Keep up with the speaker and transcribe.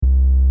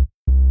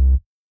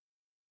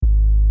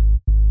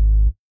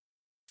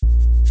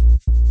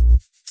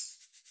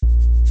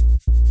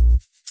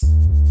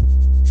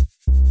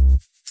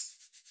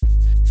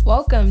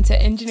Welcome to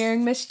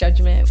Engineering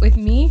Misjudgment with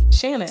me,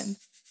 Shannon.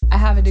 I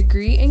have a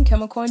degree in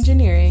chemical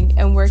engineering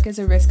and work as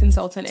a risk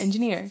consultant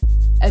engineer.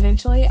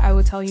 Eventually, I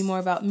will tell you more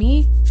about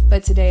me,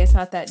 but today is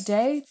not that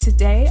day.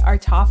 Today, our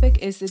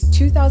topic is the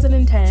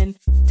 2010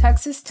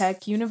 Texas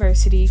Tech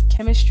University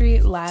Chemistry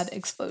Lab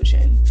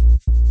Explosion.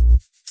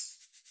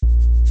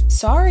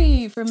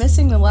 Sorry for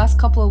missing the last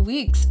couple of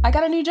weeks. I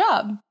got a new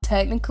job.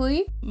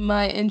 Technically,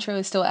 my intro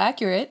is still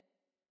accurate,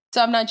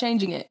 so I'm not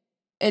changing it.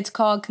 It's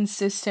called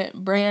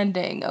consistent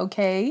branding,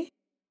 okay?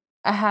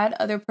 I had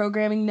other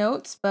programming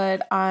notes,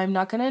 but I'm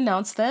not going to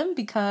announce them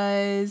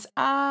because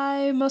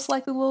I most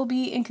likely will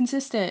be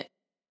inconsistently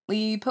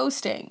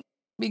posting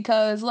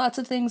because lots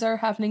of things are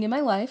happening in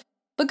my life,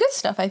 but good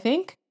stuff, I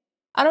think.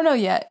 I don't know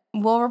yet.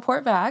 We'll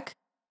report back.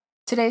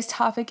 Today's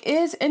topic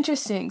is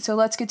interesting, so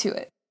let's get to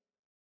it.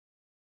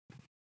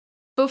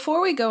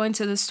 Before we go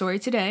into the story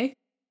today,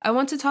 I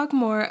want to talk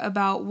more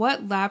about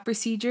what lab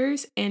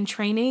procedures and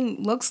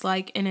training looks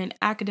like in an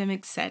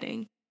academic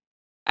setting.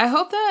 I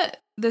hope that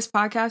this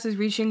podcast is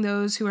reaching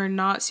those who are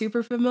not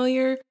super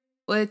familiar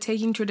with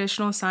taking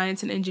traditional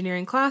science and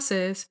engineering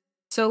classes,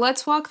 so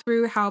let's walk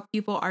through how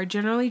people are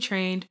generally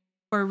trained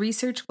for a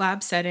research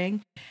lab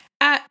setting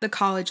at the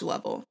college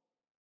level.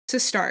 To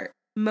start,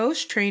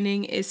 most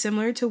training is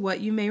similar to what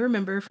you may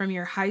remember from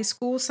your high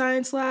school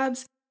science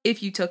labs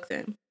if you took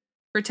them.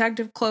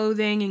 Protective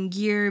clothing and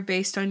gear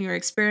based on your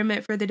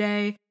experiment for the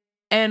day,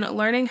 and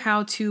learning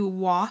how to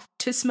waft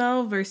to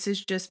smell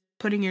versus just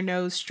putting your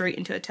nose straight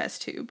into a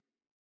test tube.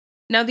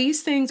 Now,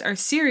 these things are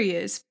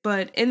serious,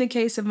 but in the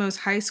case of most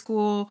high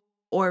school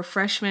or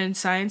freshman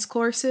science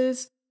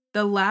courses,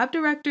 the lab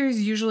directors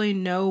usually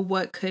know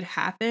what could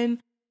happen,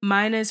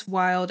 minus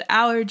wild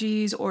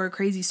allergies or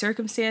crazy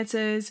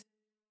circumstances,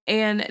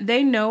 and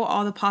they know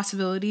all the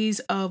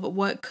possibilities of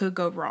what could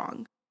go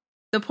wrong.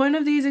 The point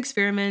of these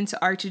experiments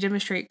are to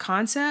demonstrate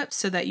concepts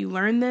so that you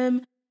learn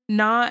them,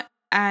 not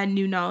add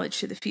new knowledge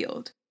to the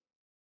field.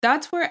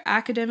 That's where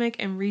academic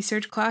and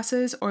research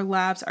classes or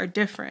labs are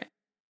different.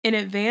 In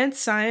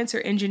advanced science or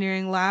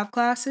engineering lab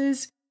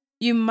classes,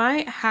 you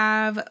might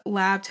have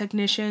lab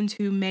technicians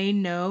who may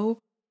know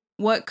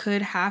what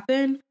could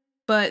happen,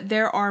 but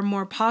there are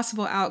more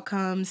possible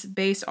outcomes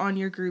based on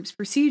your group's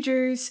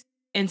procedures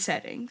and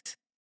settings.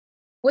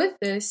 With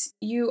this,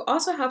 you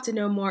also have to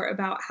know more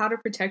about how to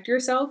protect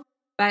yourself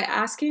by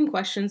asking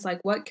questions like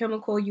what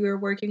chemical you are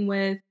working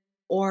with,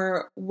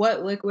 or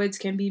what liquids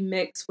can be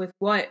mixed with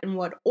what in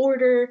what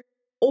order,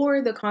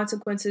 or the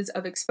consequences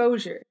of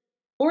exposure.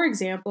 For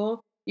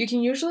example, you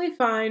can usually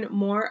find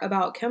more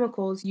about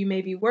chemicals you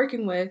may be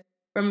working with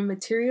from a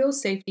materials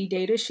safety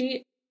data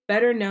sheet,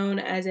 better known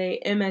as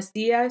a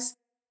MSDS,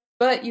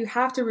 but you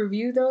have to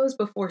review those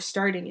before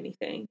starting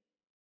anything.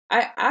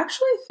 I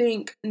actually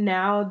think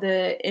now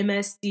the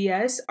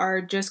MSDS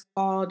are just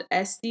called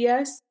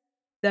SDS.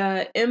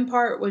 The M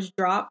part was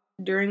dropped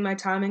during my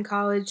time in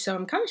college, so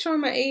I'm kind of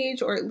showing my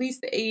age, or at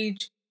least the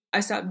age I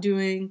stopped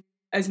doing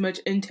as much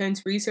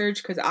intense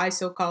research because I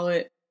still call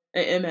it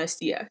an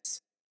MSDS.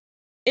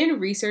 In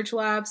research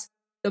labs,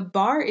 the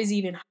bar is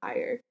even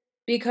higher.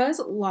 Because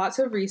lots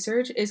of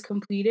research is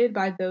completed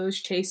by those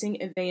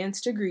chasing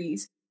advanced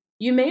degrees,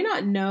 you may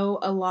not know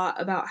a lot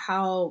about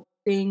how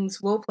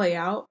things will play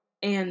out,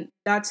 and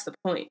that's the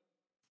point.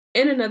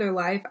 In another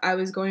life, I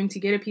was going to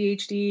get a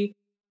PhD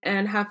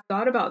and have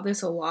thought about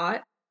this a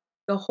lot.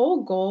 The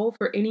whole goal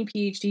for any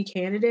PhD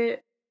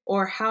candidate,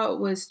 or how it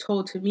was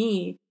told to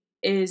me,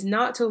 is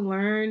not to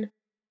learn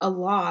a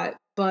lot,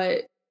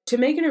 but to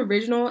make an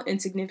original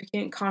and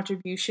significant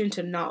contribution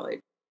to knowledge.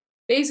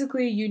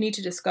 Basically, you need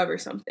to discover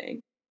something.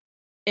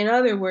 In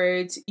other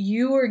words,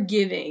 you are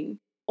giving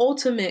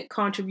ultimate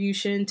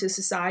contribution to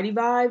society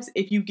vibes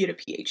if you get a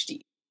PhD.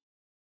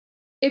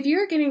 If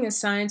you're getting a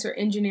science or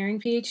engineering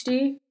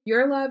PhD,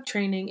 your lab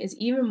training is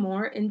even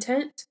more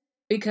intense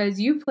because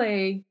you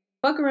play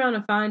fuck around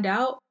and find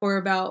out for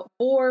about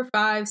 4,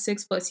 5,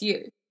 6+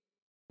 years.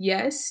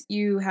 Yes,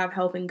 you have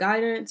help and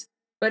guidance,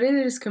 but it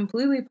is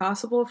completely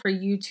possible for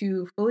you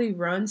to fully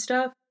run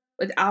stuff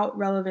without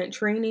relevant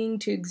training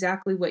to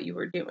exactly what you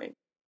were doing.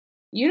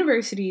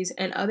 Universities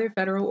and other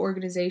federal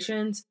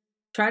organizations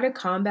try to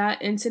combat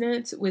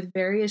incidents with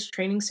various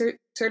training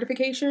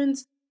certifications,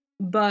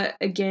 but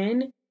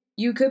again,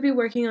 you could be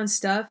working on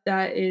stuff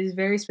that is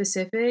very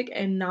specific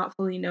and not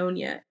fully known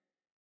yet.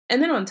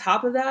 And then on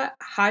top of that,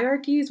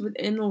 hierarchies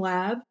within the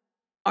lab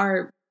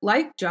are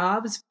like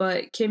jobs,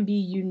 but can be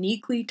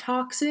uniquely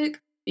toxic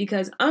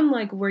because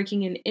unlike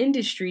working an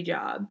industry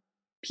job,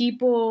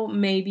 people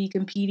may be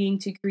competing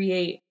to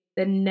create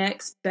the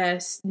next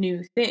best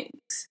new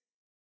things.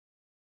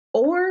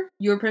 Or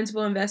your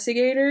principal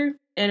investigator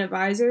and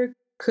advisor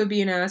could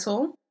be an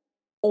asshole,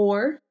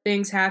 or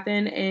things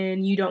happen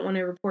and you don't want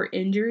to report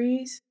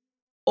injuries,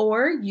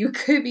 or you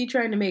could be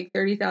trying to make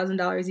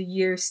 $30,000 a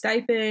year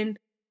stipend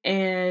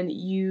and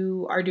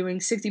you are doing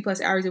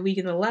 60+ hours a week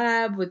in the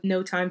lab with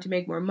no time to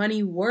make more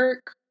money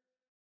work.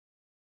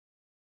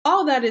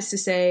 All that is to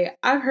say,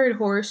 I've heard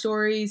horror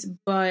stories,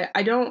 but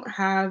I don't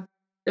have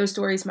those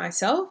stories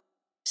myself.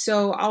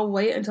 So I'll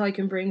wait until I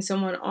can bring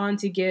someone on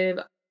to give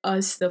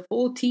us the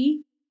full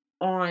tea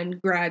on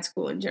grad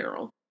school in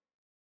general.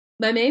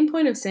 My main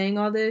point of saying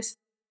all this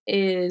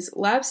is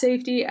lab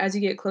safety, as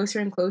you get closer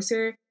and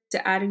closer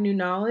to adding new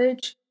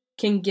knowledge,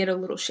 can get a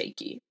little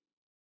shaky.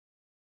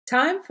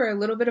 Time for a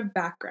little bit of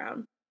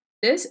background.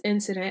 This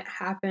incident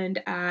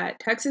happened at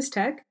Texas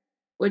Tech,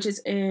 which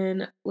is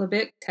in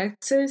Lubbock,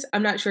 Texas.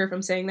 I'm not sure if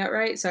I'm saying that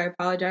right, so I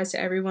apologize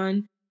to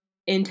everyone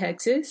in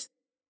Texas.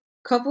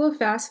 Couple of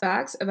fast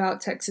facts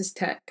about Texas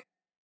Tech.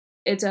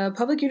 It's a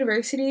public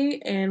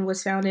university and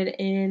was founded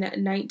in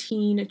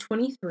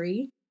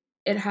 1923.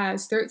 It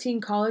has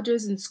 13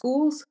 colleges and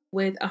schools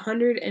with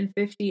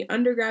 150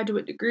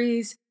 undergraduate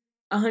degrees,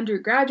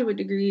 100 graduate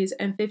degrees,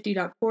 and 50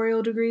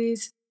 doctoral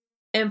degrees.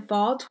 In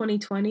fall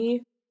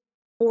 2020,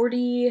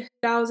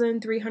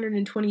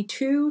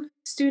 40,322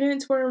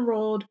 students were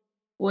enrolled,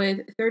 with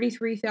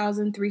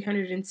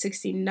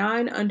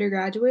 33,369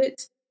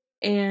 undergraduates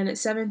and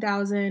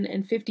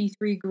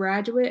 7,053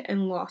 graduate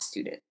and law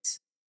students.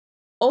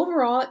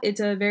 Overall,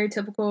 it's a very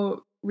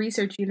typical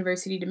research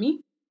university to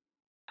me.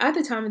 At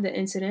the time of the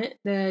incident,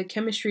 the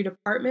chemistry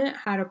department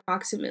had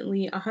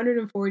approximately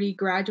 140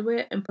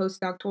 graduate and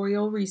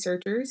postdoctoral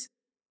researchers,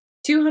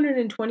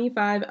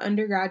 225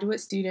 undergraduate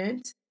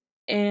students,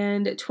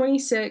 and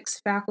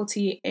 26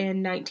 faculty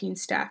and 19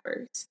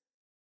 staffers.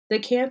 The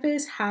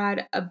campus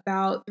had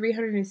about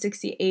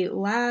 368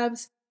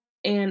 labs,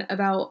 and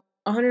about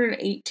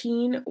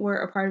 118 were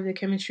a part of the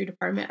chemistry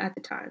department at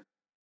the time.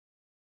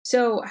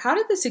 So, how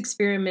did this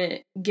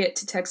experiment get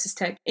to Texas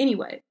Tech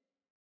anyway?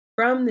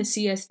 From the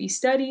CSV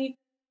study,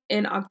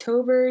 in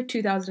October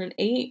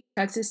 2008,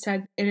 Texas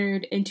Tech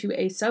entered into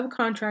a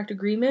subcontract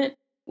agreement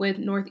with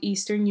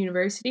Northeastern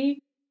University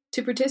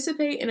to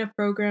participate in a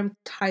program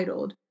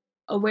titled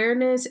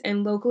Awareness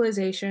and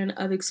Localization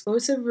of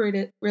Explosive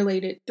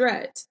Related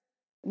Threats,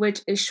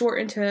 which is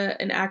shortened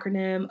to an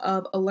acronym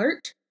of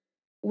ALERT,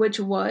 which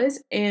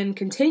was and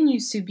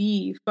continues to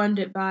be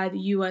funded by the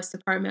U.S.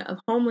 Department of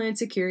Homeland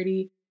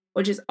Security,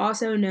 which is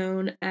also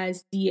known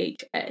as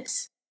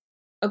DHS.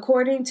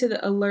 According to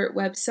the ALERT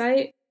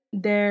website,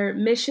 their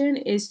mission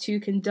is to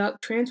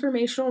conduct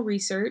transformational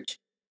research,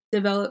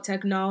 develop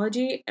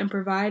technology, and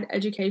provide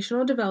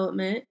educational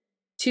development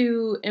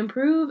to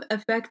improve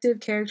effective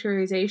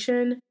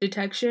characterization,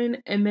 detection,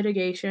 and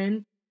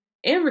mitigation,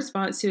 and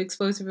response to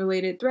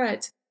explosive-related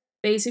threats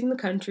facing the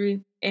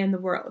country and the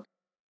world.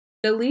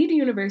 The lead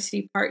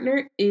university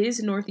partner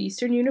is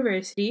Northeastern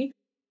University,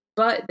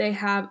 but they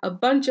have a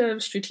bunch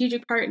of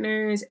strategic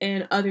partners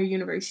and other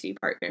university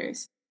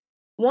partners.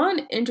 One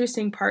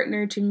interesting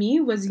partner to me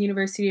was the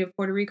University of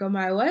Puerto Rico,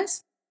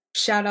 MyOS.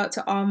 Shout out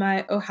to all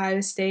my Ohio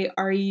State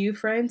REU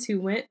friends who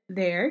went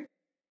there.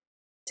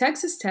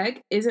 Texas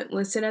Tech isn't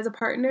listed as a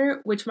partner,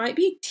 which might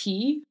be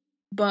T,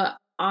 but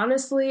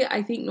honestly,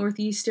 I think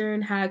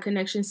Northeastern had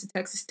connections to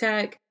Texas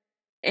Tech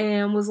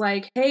and was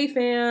like, hey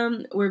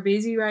fam, we're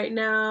busy right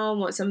now,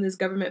 want some of this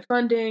government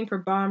funding for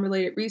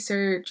bomb-related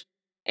research,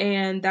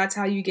 and that's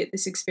how you get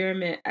this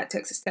experiment at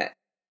Texas Tech.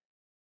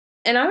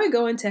 And I would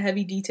go into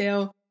heavy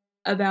detail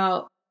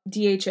about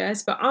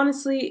DHS, but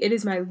honestly, it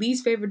is my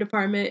least favorite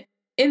department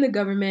in the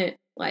government.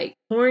 Like,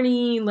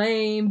 horny,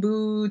 lame,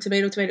 boo,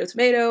 tomato, tomato,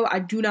 tomato. I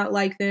do not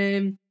like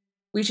them.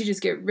 We should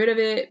just get rid of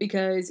it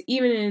because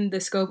even in the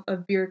scope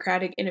of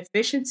bureaucratic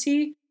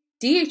inefficiency,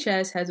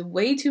 DHS has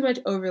way too much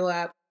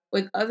overlap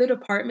with other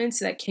departments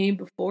that came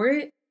before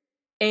it,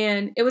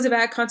 and it was a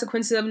bad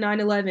consequence of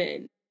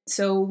 9/11,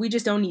 so we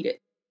just don't need it.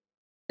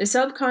 The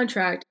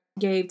subcontract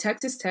gave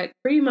Texas Tech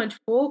pretty much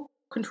full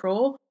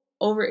control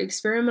over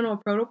experimental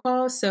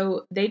protocols,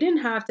 so they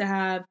didn't have to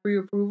have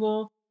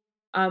pre-approval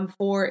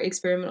for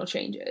experimental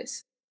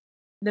changes.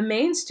 The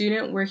main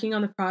student working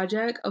on the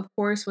project, of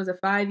course, was a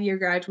 5-year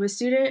graduate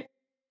student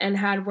and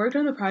had worked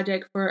on the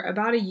project for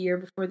about a year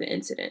before the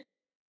incident.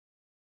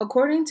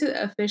 According to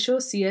the official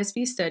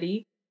CSV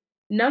study,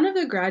 none of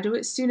the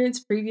graduate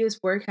student's previous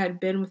work had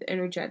been with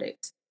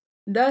energetics.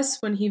 Thus,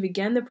 when he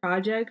began the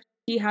project,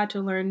 he had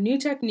to learn new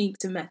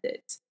techniques and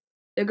methods.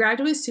 The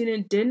graduate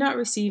student did not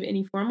receive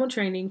any formal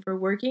training for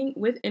working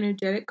with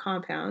energetic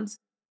compounds,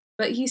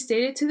 but he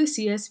stated to the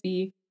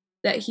CSV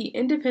that he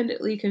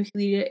independently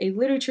completed a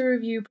literature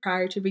review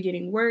prior to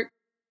beginning work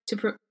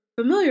to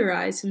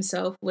familiarize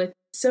himself with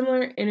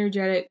similar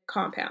energetic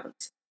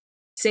compounds.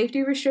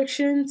 Safety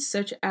restrictions,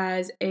 such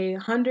as a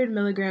 100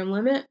 milligram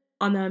limit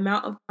on the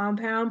amount of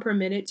compound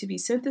permitted to be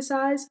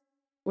synthesized,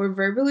 were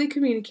verbally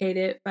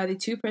communicated by the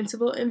two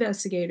principal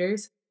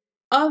investigators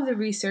of the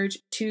research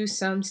to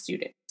some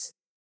students.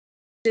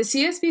 The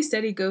CSV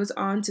study goes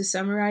on to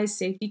summarize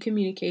safety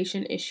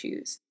communication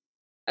issues.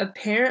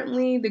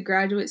 Apparently, the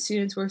graduate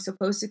students were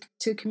supposed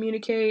to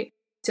communicate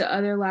to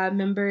other lab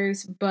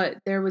members, but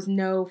there was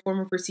no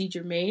formal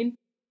procedure made.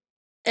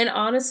 And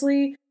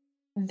honestly,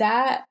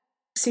 that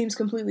seems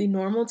completely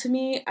normal to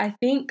me. I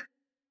think,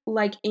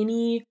 like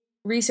any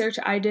research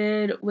I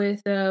did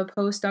with the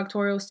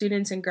postdoctoral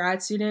students and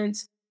grad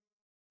students,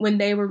 when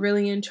they were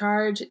really in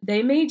charge,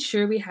 they made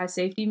sure we had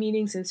safety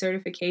meetings and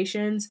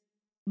certifications,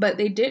 but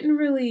they didn't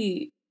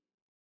really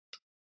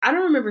I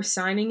don't remember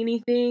signing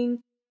anything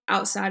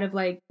outside of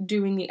like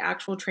doing the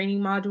actual training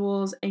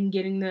modules and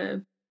getting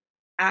the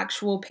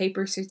actual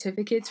paper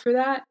certificates for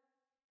that.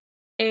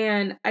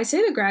 And I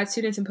say the grad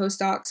students and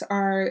postdocs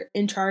are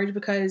in charge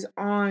because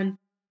on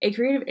a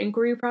creative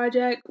inquiry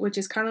project, which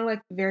is kind of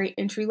like very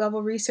entry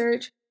level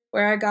research,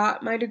 where I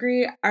got my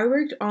degree, I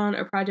worked on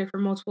a project for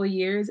multiple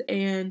years,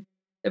 and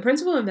the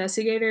principal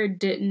investigator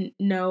didn't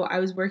know I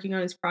was working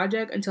on his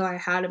project until I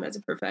had him as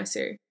a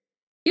professor.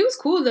 He was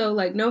cool though,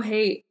 like no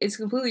hate. It's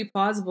completely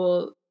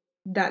plausible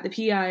that the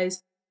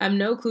PIs have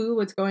no clue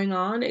what's going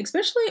on,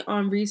 especially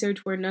on research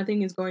where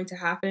nothing is going to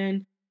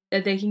happen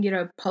that they can get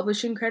a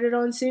publishing credit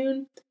on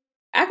soon.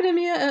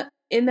 Academia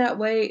in that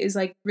way is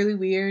like really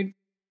weird.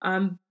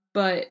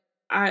 But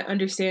I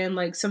understand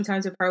like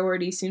sometimes the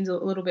priority seems a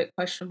little bit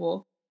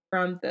questionable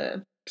from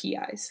the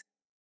PIs.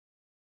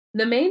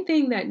 The main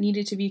thing that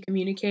needed to be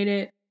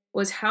communicated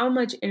was how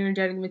much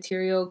energetic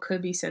material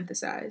could be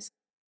synthesized.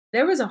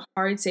 There was a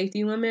hard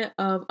safety limit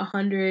of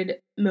 100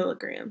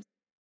 milligrams.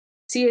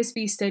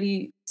 CSB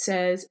study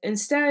says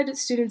instead,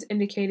 students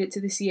indicated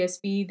to the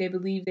CSB they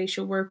believe they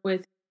should work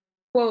with,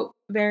 quote,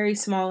 very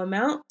small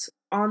amounts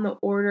on the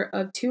order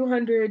of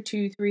 200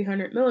 to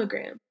 300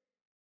 milligrams.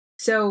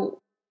 So,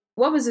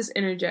 what was this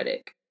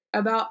energetic?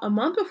 About a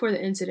month before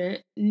the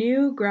incident,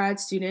 new grad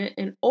student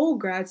and old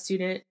grad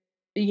student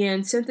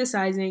began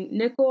synthesizing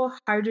nickel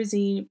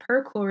hydrazine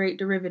perchlorate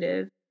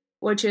derivative,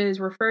 which is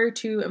referred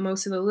to in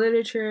most of the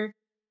literature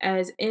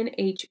as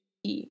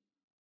NHP.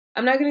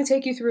 I'm not going to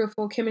take you through a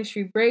full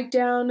chemistry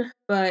breakdown,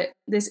 but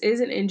this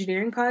is an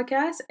engineering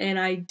podcast, and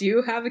I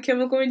do have a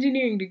chemical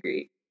engineering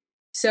degree.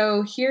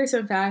 So here are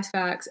some fast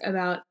facts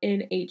about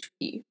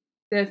NHP.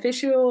 The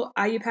official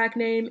IUPAC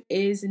name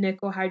is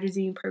nickel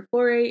hydrazine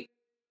perchlorate.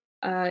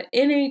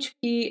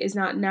 NHP is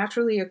not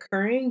naturally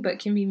occurring, but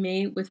can be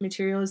made with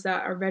materials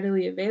that are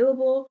readily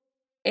available.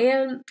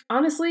 And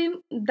honestly,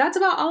 that's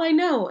about all I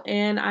know.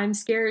 And I'm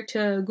scared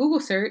to Google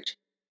search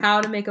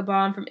how to make a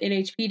bomb from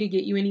NHP to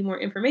get you any more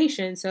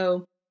information.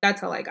 So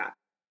that's all I got.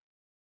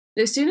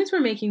 The students were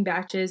making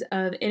batches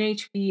of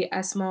NHP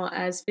as small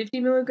as 50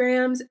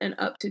 milligrams and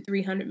up to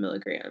 300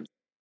 milligrams.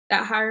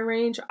 That higher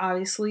range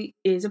obviously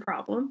is a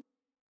problem.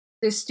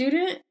 The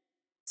students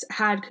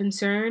had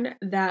concern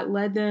that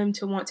led them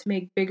to want to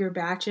make bigger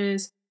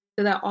batches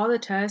so that all the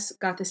tests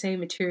got the same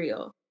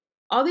material.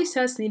 All these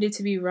tests needed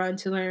to be run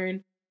to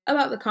learn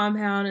about the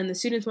compound, and the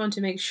students wanted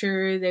to make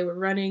sure they were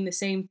running the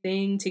same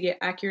thing to get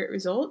accurate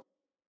results.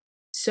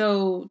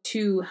 So,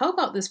 to help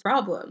out this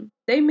problem,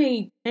 they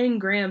made 10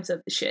 grams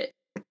of the shit.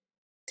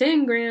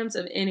 10 grams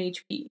of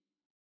NHP.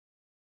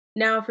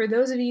 Now, for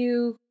those of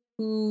you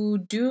who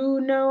do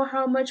know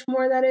how much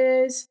more that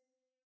is,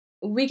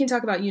 we can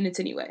talk about units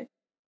anyway.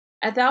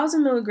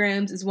 1,000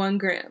 milligrams is 1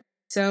 gram.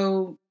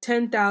 So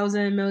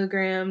 10,000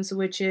 milligrams,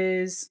 which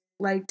is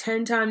like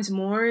 10 times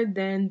more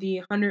than the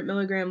 100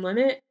 milligram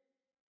limit.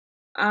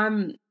 I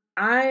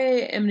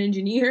am an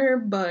engineer,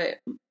 but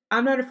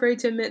I'm not afraid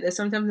to admit that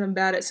sometimes I'm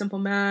bad at simple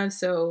math.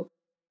 So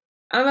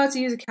I'm about to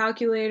use a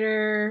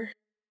calculator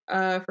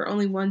for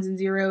only ones and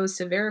zeros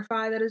to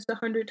verify that it's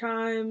 100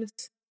 times.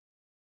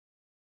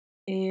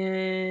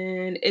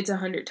 And it's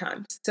 100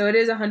 times. So it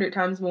is 100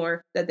 times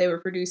more that they were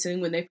producing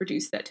when they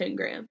produced that 10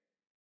 gram.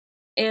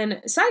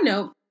 And side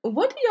note,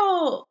 what do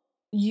y'all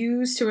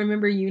use to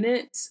remember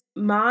units?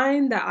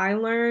 Mine that I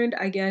learned,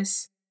 I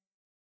guess,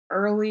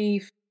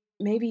 early,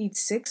 maybe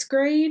 6th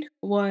grade,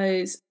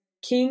 was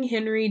King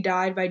Henry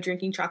died by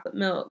drinking chocolate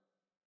milk.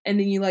 And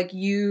then you like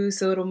use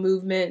the little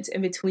movements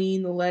in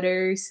between the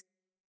letters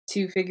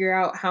to figure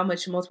out how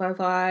much to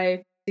multiply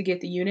to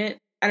get the unit.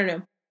 I don't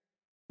know.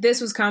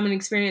 This was common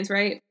experience,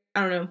 right?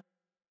 I don't know.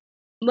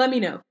 Let me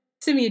know.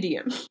 Send me a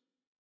DM.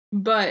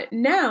 But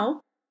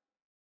now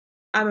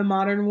I'm a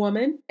modern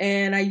woman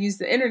and I use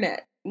the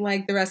internet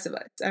like the rest of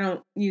us. I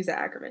don't use the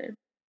acronym.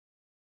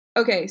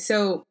 Okay,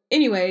 so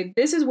anyway,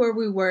 this is where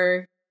we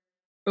were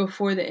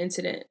before the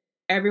incident.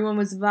 Everyone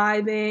was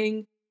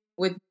vibing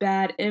with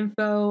bad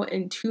info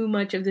and too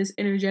much of this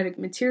energetic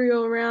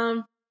material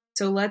around.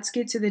 So let's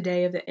get to the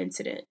day of the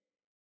incident.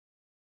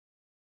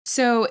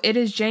 So it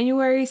is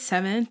January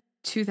 7th,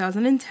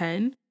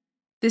 2010.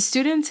 The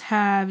students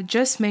have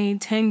just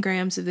made 10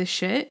 grams of this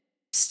shit.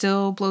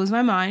 Still blows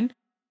my mind.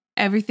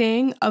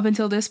 Everything up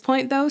until this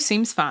point, though,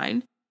 seems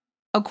fine.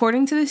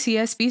 According to the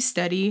CSB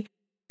study,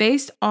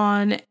 based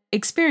on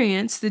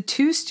experience, the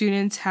two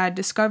students had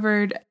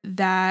discovered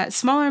that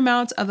smaller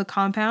amounts of the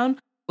compound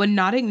would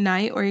not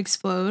ignite or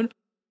explode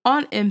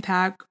on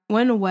impact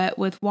when wet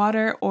with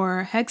water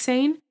or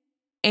hexane,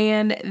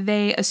 and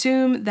they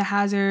assumed the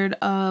hazard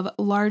of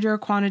larger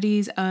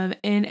quantities of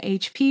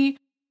NHP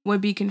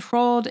would be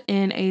controlled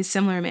in a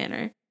similar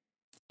manner.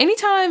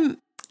 Anytime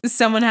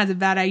someone has a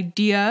bad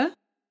idea,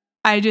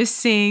 I just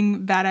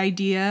sing Bad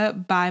Idea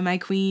by my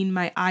queen,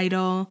 my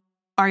idol,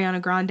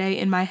 Ariana Grande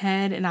in my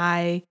head. And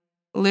I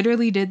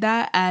literally did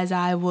that as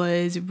I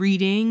was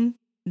reading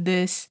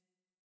this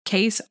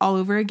case all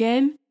over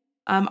again.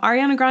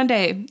 Ariana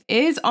Grande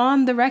is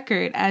on the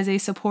record as a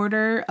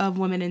supporter of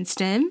women in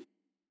STEM,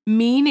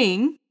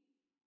 meaning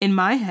in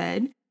my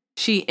head,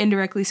 she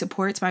indirectly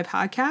supports my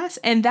podcast.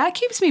 And that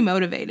keeps me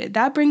motivated.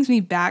 That brings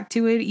me back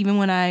to it, even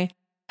when I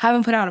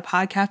haven't put out a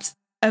podcast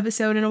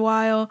episode in a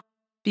while,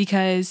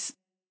 because,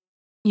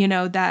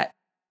 that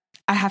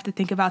I have to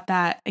think about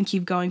that and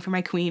keep going for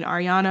my queen,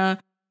 Ariana.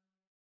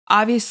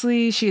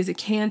 Obviously, she is a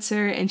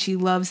Cancer and she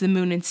loves the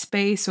moon and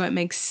space, so it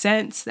makes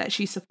sense that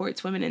she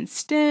supports women in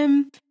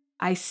STEM.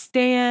 I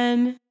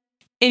stan.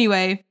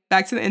 Anyway,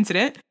 back to the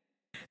incident.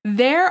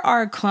 There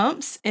are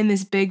clumps in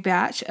this big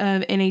batch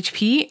of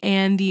NHP,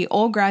 and the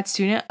old grad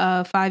student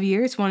of 5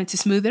 years wanted to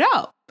smooth it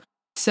out.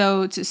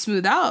 So, to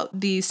smooth out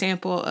the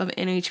sample of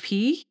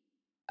NHP,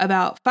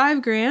 about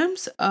 5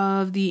 grams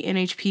of the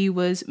NHP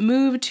was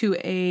moved to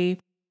a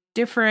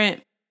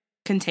different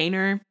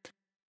container.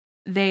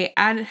 They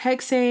added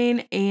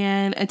hexane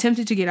and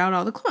attempted to get out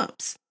all the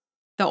clumps.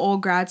 The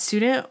old grad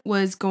student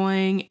was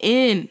going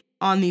in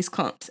on these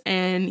clumps,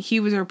 and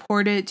he was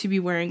reported to be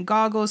wearing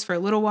goggles for a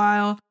little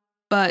while,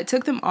 but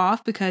took them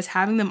off because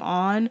having them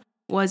on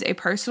was a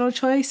personal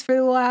choice for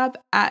the lab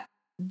at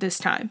this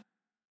time.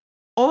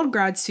 Old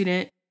grad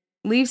student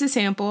leaves a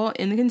sample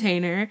in the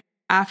container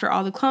after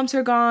all the clumps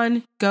are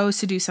gone, goes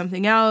to do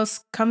something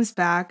else, comes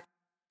back,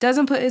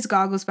 doesn't put his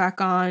goggles back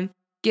on,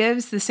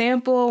 gives the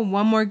sample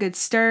one more good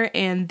stir,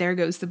 and there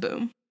goes the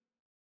boom.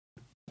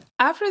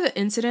 After the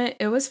incident,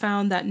 it was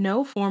found that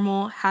no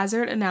formal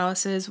hazard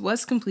analysis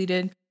was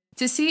completed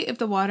to see if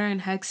the water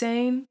and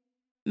hexane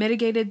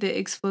mitigated the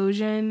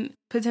explosion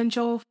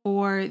potential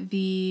for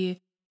the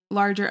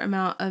larger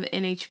amount of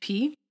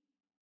NHP.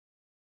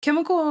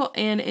 Chemical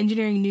and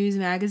Engineering News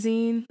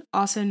magazine,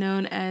 also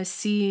known as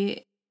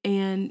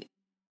C&EN,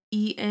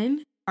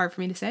 hard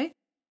for me to say,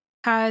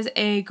 has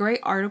a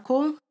great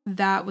article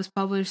that was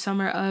published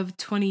summer of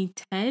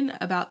 2010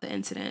 about the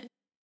incident.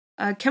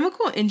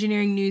 Chemical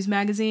Engineering News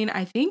magazine,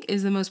 I think,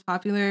 is the most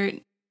popular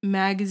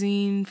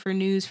magazine for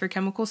news for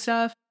chemical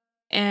stuff,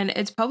 and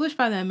it's published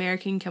by the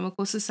American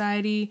Chemical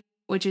Society,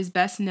 which is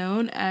best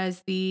known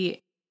as the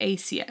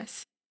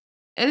ACS.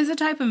 It is a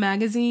type of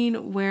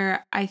magazine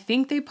where I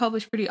think they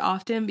publish pretty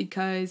often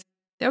because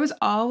there was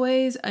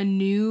always a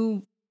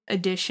new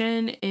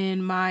edition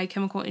in my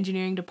chemical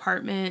engineering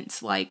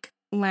department's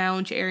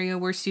lounge area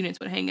where students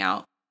would hang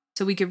out.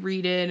 So we could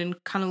read it and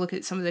kind of look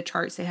at some of the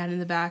charts they had in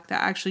the back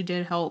that actually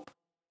did help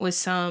with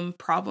some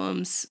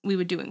problems we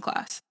would do in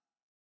class.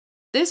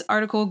 This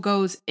article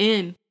goes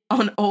in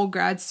on old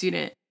grad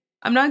student.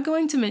 I'm not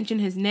going to mention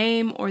his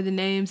name or the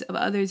names of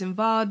others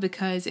involved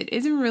because it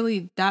isn't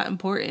really that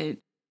important.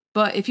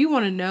 But if you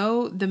want to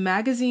know, the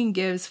magazine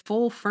gives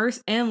full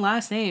first and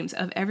last names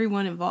of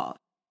everyone involved.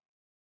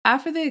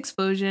 After the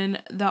explosion,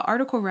 the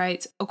article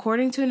writes,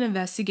 according to an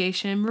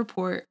investigation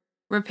report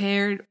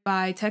prepared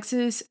by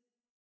Texas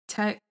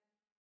Tech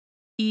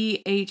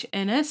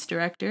EHS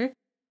director,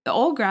 the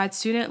old grad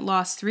student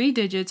lost 3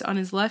 digits on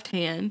his left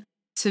hand,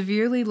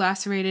 severely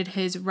lacerated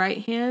his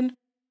right hand,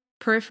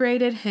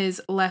 perforated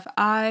his left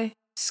eye,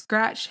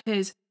 scratched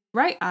his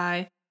right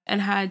eye,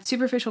 and had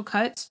superficial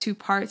cuts to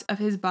parts of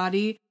his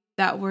body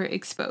that were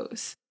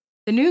exposed.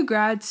 The new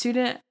grad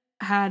student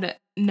had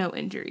no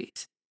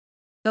injuries.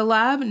 The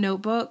lab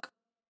notebook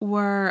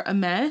were a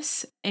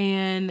mess,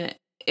 and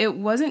it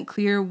wasn't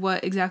clear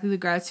what exactly the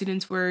grad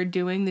students were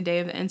doing the day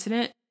of the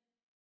incident.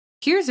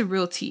 Here's the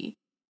real tea.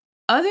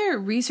 Other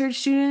research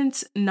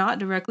students not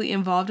directly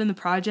involved in the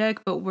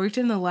project but worked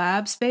in the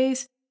lab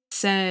space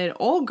said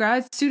old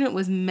grad student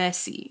was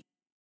messy.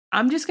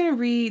 I'm just going to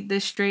read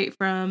this straight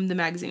from the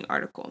magazine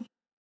article.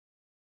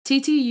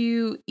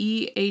 TTU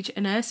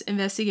EHS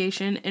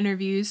investigation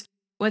interviews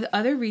with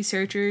other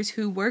researchers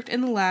who worked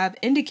in the lab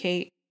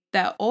indicate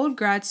that old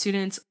grad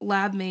students'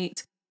 lab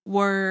mates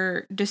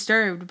were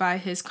disturbed by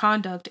his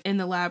conduct in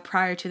the lab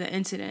prior to the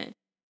incident.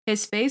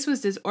 His space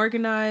was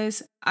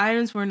disorganized,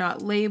 items were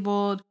not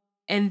labeled,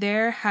 and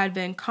there had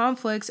been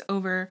conflicts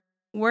over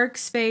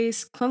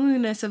workspace,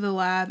 cleanliness of the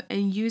lab,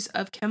 and use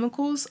of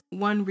chemicals,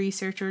 one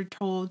researcher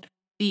told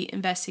the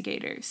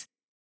investigators.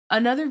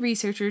 Another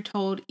researcher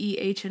told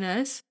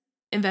EHS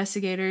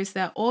investigators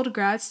that old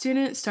grad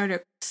students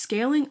started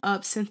scaling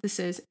up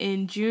synthesis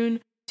in June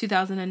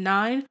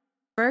 2009,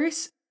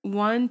 first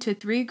 1 to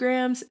 3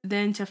 grams,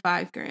 then to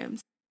 5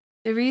 grams.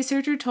 The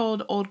researcher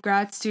told old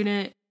grad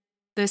student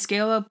the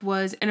scale up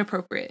was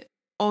inappropriate.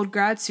 Old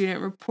grad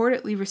student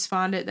reportedly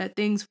responded that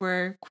things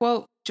were,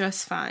 quote,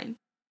 just fine.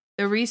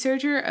 The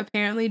researcher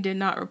apparently did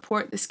not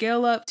report the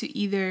scale up to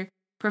either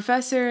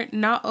professor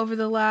not over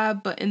the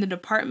lab but in the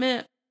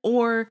department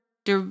or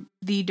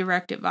the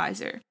direct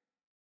advisor.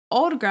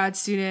 Old grad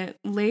student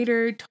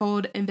later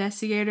told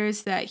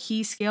investigators that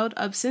he scaled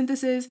up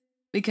synthesis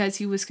because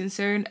he was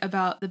concerned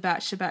about the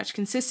batch-to-batch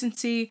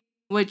consistency,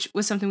 which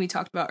was something we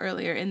talked about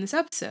earlier in this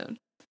episode.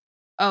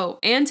 Oh,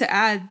 and to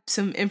add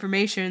some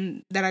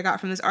information that I got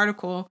from this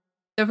article,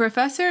 the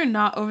professor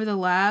not over the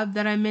lab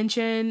that I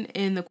mentioned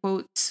in the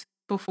quotes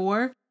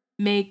before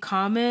made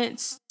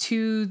comments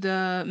to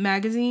the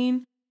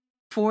magazine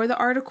for the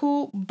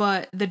article,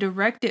 but the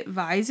direct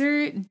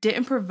advisor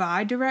didn't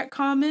provide direct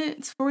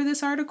comments for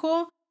this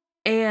article.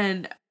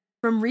 And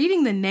from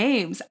reading the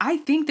names, I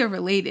think they're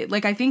related.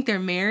 Like, I think they're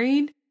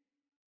married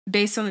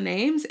based on the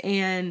names.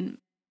 And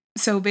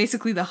so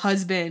basically the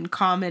husband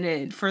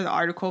commented for the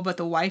article, but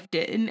the wife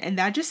didn't. And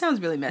that just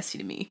sounds really messy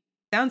to me.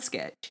 Sounds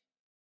sketch.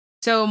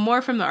 So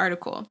more from the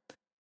article.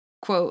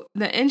 Quote,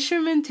 the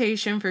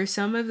instrumentation for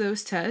some of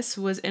those tests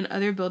was in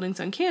other buildings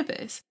on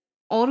campus.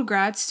 Old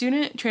grad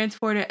student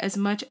transported as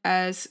much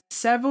as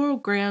several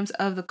grams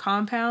of the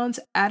compounds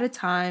at a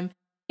time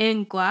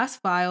in glass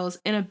vials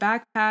in a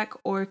backpack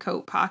or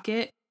coat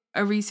pocket.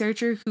 A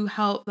researcher who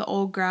helped the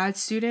old grad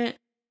student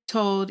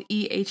told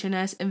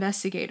EHS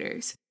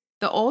investigators.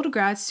 The old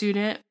grad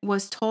student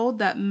was told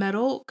that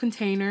metal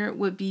container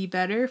would be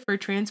better for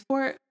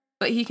transport,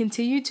 but he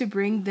continued to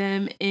bring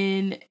them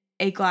in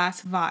a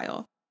glass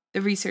vial,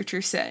 the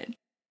researcher said.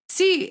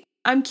 See,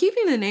 I'm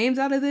keeping the names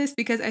out of this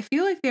because I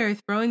feel like they're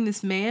throwing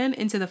this man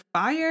into the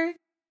fire,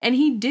 and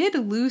he did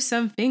lose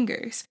some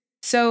fingers.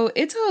 So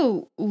it's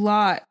a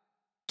lot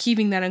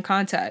keeping that in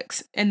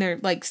context, and they're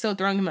like still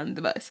throwing him under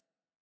the bus.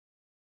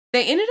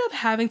 They ended up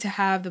having to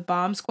have the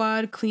bomb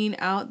squad clean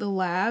out the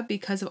lab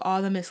because of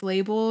all the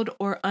mislabeled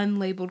or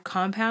unlabeled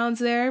compounds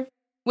there,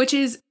 which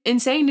is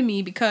insane to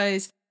me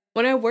because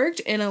when I worked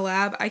in a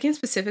lab, I can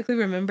specifically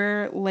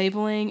remember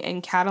labeling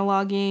and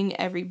cataloging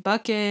every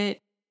bucket.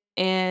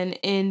 And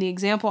in the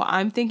example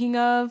I'm thinking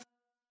of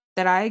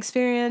that I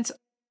experienced,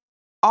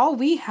 all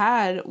we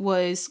had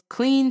was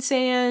clean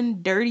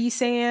sand, dirty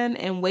sand,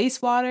 and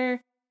wastewater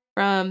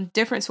from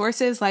different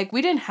sources. Like,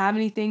 we didn't have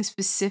anything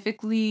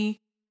specifically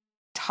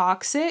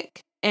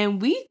toxic,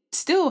 and we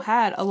still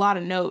had a lot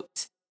of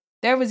notes.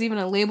 There was even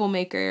a label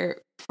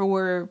maker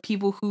for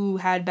people who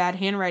had bad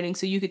handwriting,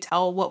 so you could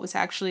tell what was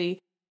actually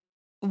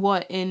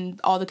what in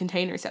all the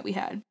containers that we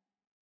had.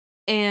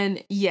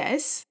 And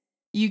yes,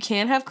 you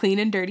can have clean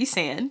and dirty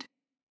sand.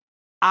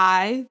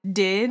 I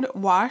did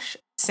wash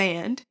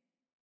sand.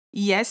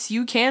 Yes,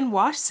 you can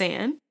wash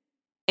sand.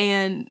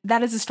 And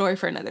that is a story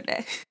for another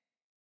day.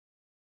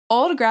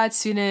 Old grad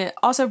student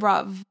also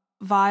brought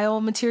vial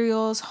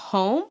materials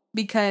home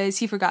because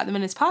he forgot them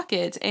in his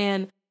pockets.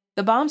 And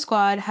the bomb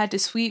squad had to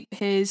sweep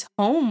his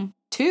home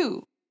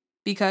too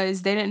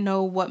because they didn't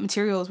know what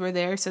materials were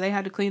there. So they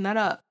had to clean that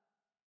up.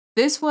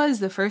 This was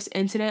the first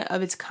incident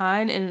of its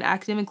kind in an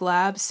academic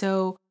lab,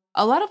 so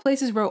a lot of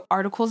places wrote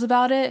articles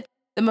about it.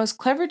 The most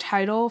clever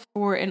title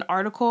for an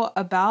article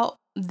about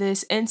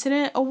this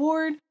incident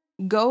award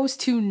goes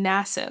to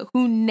NASA,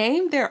 who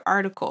named their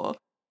article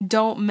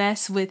Don't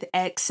Mess with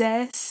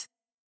Excess.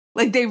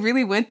 Like, they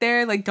really went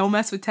there, like, don't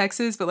mess with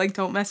Texas, but like,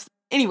 don't mess.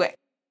 Anyway,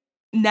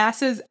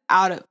 NASA's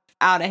out of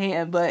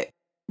hand, but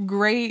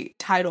great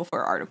title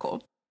for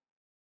article.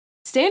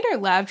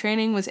 Standard lab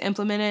training was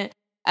implemented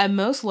at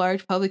most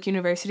large public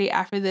university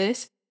after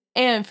this.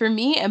 And for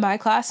me and my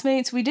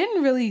classmates, I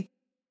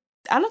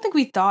don't think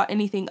we thought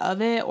anything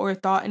of it or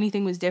thought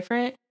anything was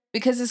different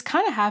because this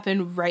kind of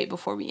happened right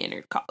before we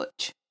entered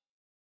college.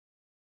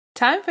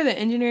 Time for the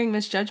engineering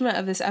misjudgment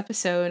of this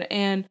episode.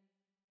 And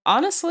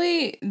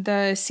honestly,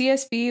 the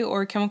CSB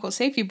or Chemical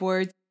Safety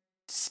Board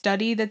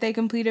study that they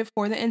completed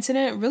for the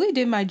incident really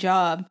did my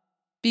job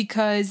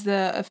because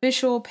the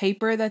official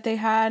paper that they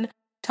had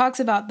talks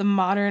about the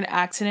modern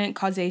accident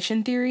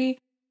causation theory,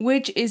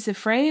 which is the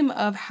frame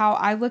of how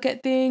I look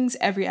at things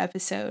every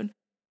episode.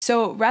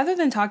 So rather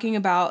than talking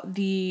about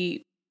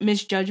the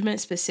misjudgment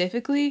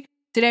specifically,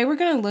 today we're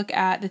going to look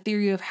at the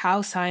theory of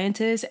how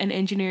scientists and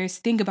engineers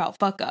think about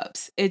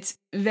fuck-ups. It's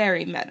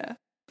very meta.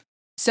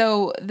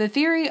 So the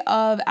theory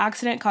of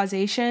accident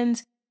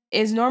causations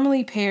is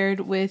normally paired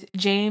with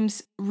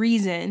James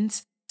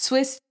Reason's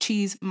Swiss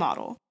cheese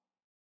model.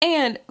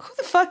 And who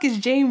the fuck is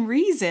James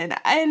Reason?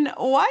 And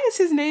why is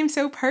his name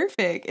so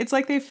perfect? It's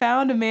like they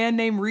found a man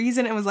named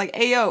Reason and was like,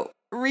 hey, yo,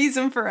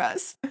 reason for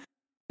us.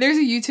 There's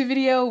a YouTube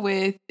video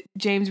with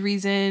James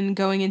Reason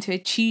going into a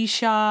cheese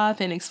shop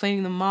and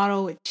explaining the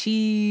model with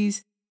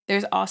cheese.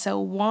 There's also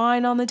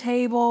wine on the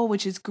table,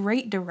 which is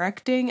great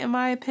directing, in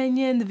my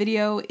opinion. The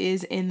video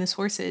is in the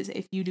sources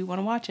if you do want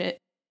to watch it.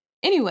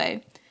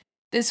 Anyway,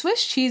 the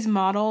Swiss cheese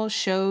model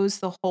shows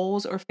the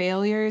holes or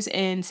failures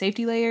in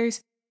safety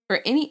layers for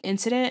any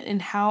incident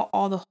and how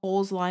all the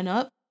holes line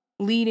up,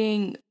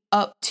 leading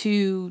up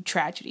to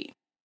tragedy.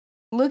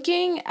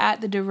 Looking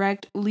at the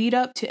direct lead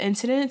up to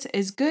incidents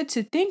is good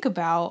to think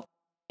about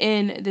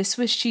in the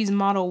Swiss cheese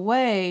model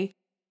way.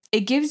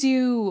 It gives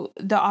you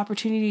the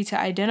opportunity to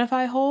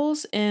identify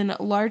holes in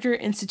larger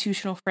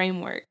institutional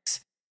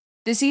frameworks.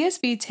 The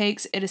CSB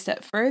takes it a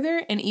step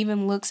further and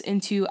even looks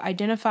into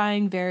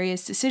identifying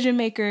various decision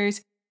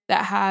makers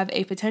that have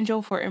a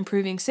potential for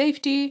improving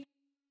safety.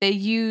 They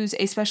use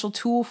a special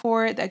tool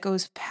for it that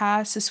goes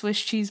past the Swiss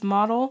cheese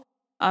model.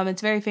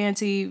 It's very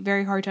fancy,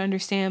 very hard to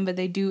understand, but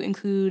they do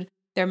include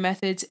their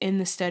methods in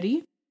the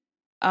study.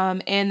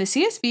 And the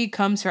CSB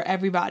comes for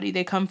everybody.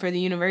 They come for the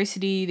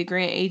university, the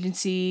grant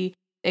agency,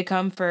 they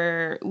come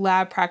for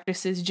lab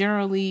practices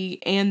generally,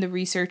 and the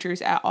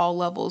researchers at all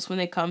levels when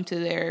they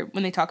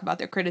talk about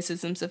their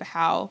criticisms of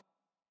how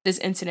this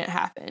incident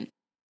happened.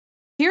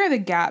 Here are the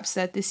gaps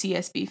that the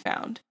CSB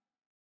found.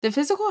 The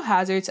physical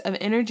hazards of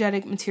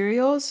energetic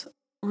materials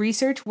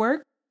research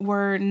work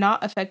were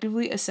not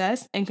effectively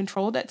assessed and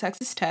controlled at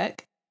Texas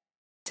Tech.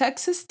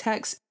 Texas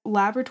Tech's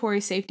laboratory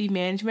safety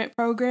management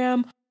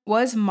program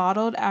was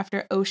modeled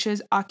after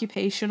OSHA's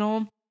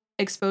occupational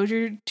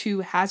exposure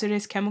to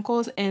hazardous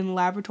chemicals and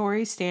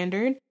laboratory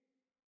standard.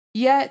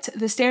 Yet,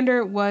 the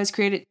standard was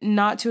created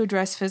not to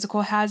address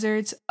physical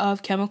hazards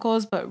of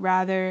chemicals, but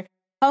rather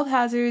health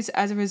hazards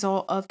as a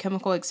result of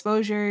chemical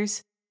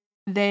exposures.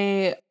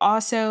 They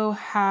also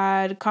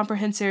had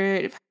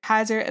comprehensive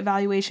hazard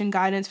evaluation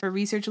guidance for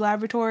research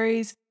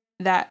laboratories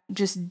that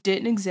just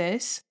didn't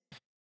exist.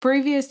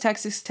 Previous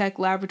Texas Tech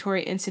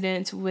laboratory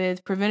incidents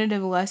with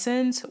preventative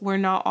lessons were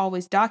not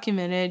always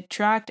documented,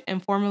 tracked,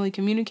 and formally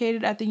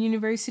communicated at the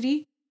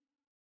university.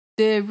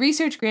 The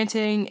research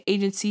granting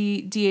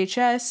agency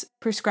DHS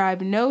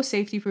prescribed no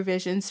safety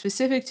provisions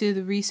specific to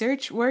the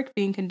research work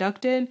being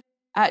conducted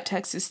at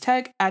Texas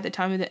Tech at the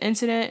time of the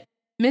incident,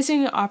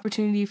 missing an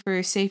opportunity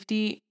for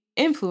safety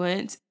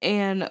influence,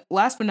 and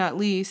last but not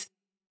least,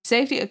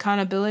 safety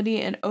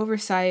accountability and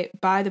oversight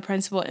by the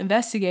principal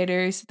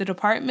investigators, the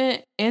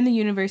department, and the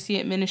university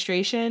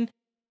administration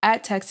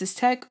at Texas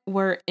Tech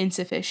were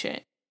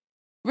insufficient.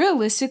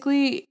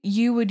 Realistically,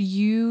 you would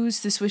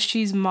use the Swiss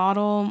cheese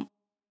model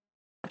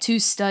to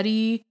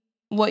study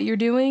what you're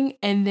doing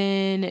and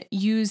then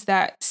use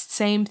that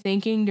same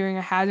thinking during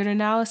a hazard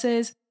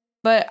analysis,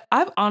 but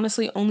I've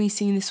honestly only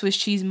seen the Swiss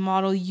cheese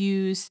model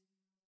used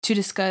to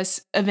discuss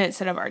events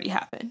that have already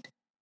happened.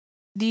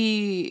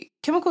 The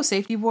Chemical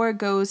Safety Board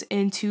goes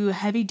into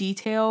heavy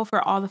detail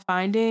for all the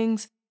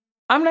findings.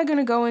 I'm not going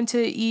to go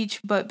into each,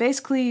 but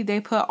basically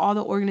they put all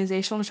the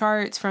organizational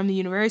charts from the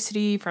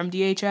university, from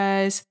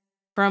DHS,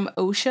 from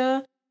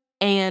OSHA,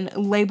 and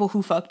label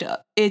who fucked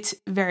up. It's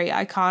very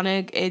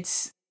iconic.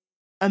 It's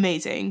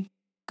amazing.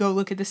 Go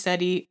look at the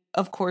study.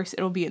 Of course,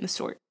 it'll be in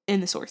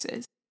the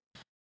sources.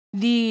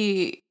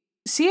 The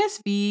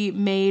CSB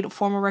made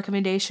formal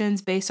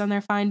recommendations based on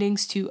their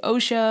findings to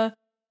OSHA,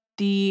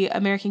 the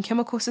American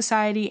Chemical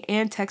Society,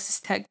 and Texas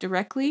Tech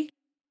directly.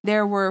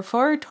 There were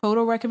 4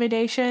 total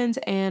recommendations,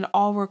 and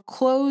all were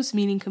closed,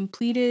 meaning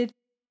completed,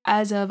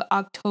 as of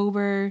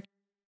October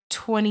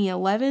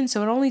 2011.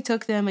 So it only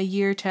took them a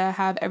year to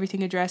have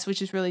everything addressed,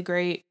 which is really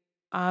great.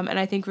 And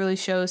I think really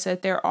shows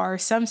that there are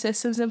some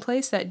systems in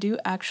place that do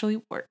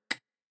actually work.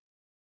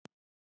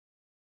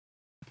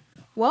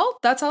 Well,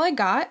 that's all I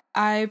got.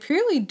 I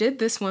purely did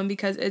this one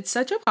because it's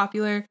such a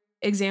popular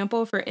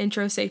example for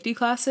intro safety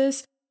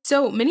classes.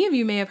 So many of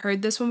you may have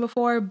heard this one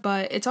before,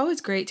 but it's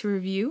always great to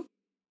review.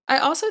 I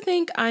also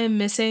think I am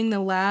missing the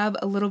lab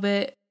a little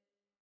bit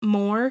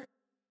more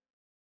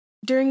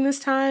during this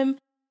time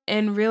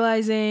and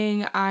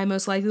realizing I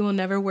most likely will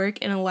never work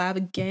in a lab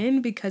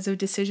again because of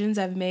decisions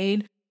I've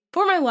made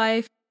for my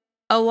life.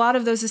 A lot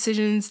of those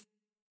decisions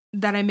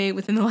that I made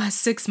within the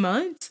last 6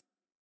 months.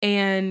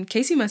 And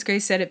Casey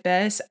Musgrave said it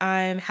best.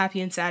 I'm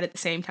happy and sad at the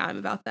same time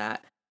about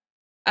that.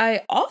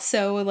 I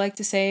also would like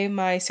to say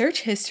my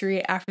search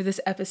history after this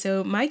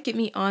episode might get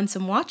me on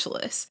some watch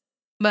lists,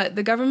 but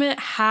the government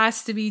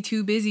has to be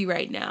too busy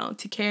right now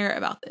to care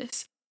about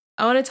this.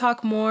 I want to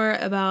talk more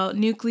about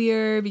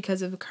nuclear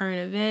because of the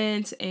current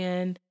events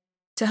and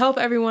to help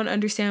everyone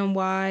understand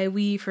why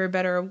we, for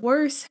better or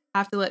worse,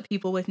 have to let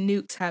people with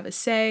nukes have a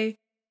say.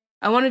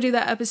 I want to do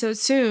that episode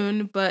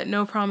soon, but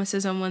no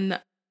promises on when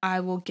I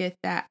will get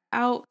that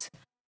out.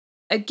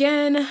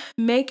 Again,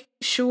 make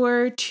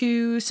sure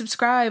to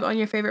subscribe on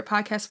your favorite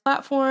podcast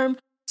platform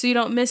so you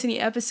don't miss any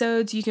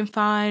episodes. You can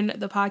find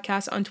the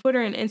podcast on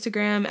Twitter and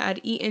Instagram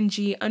at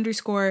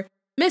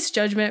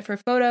ENG_misjudgment for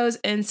photos,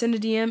 and send a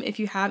DM if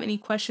you have any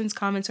questions,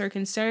 comments, or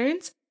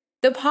concerns.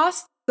 The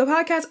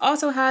podcast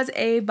also has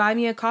a Buy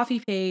Me a Coffee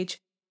page.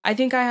 I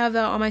think I have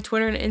that on my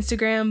Twitter and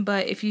Instagram,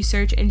 but if you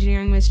search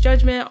Engineering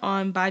Misjudgment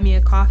on Buy Me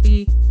a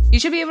Coffee, you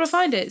should be able to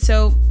find it.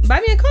 So buy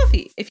me a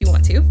coffee if you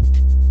want to.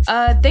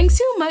 Thanks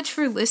so much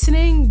for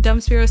listening,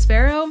 Dumb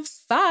Sparrow.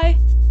 Bye.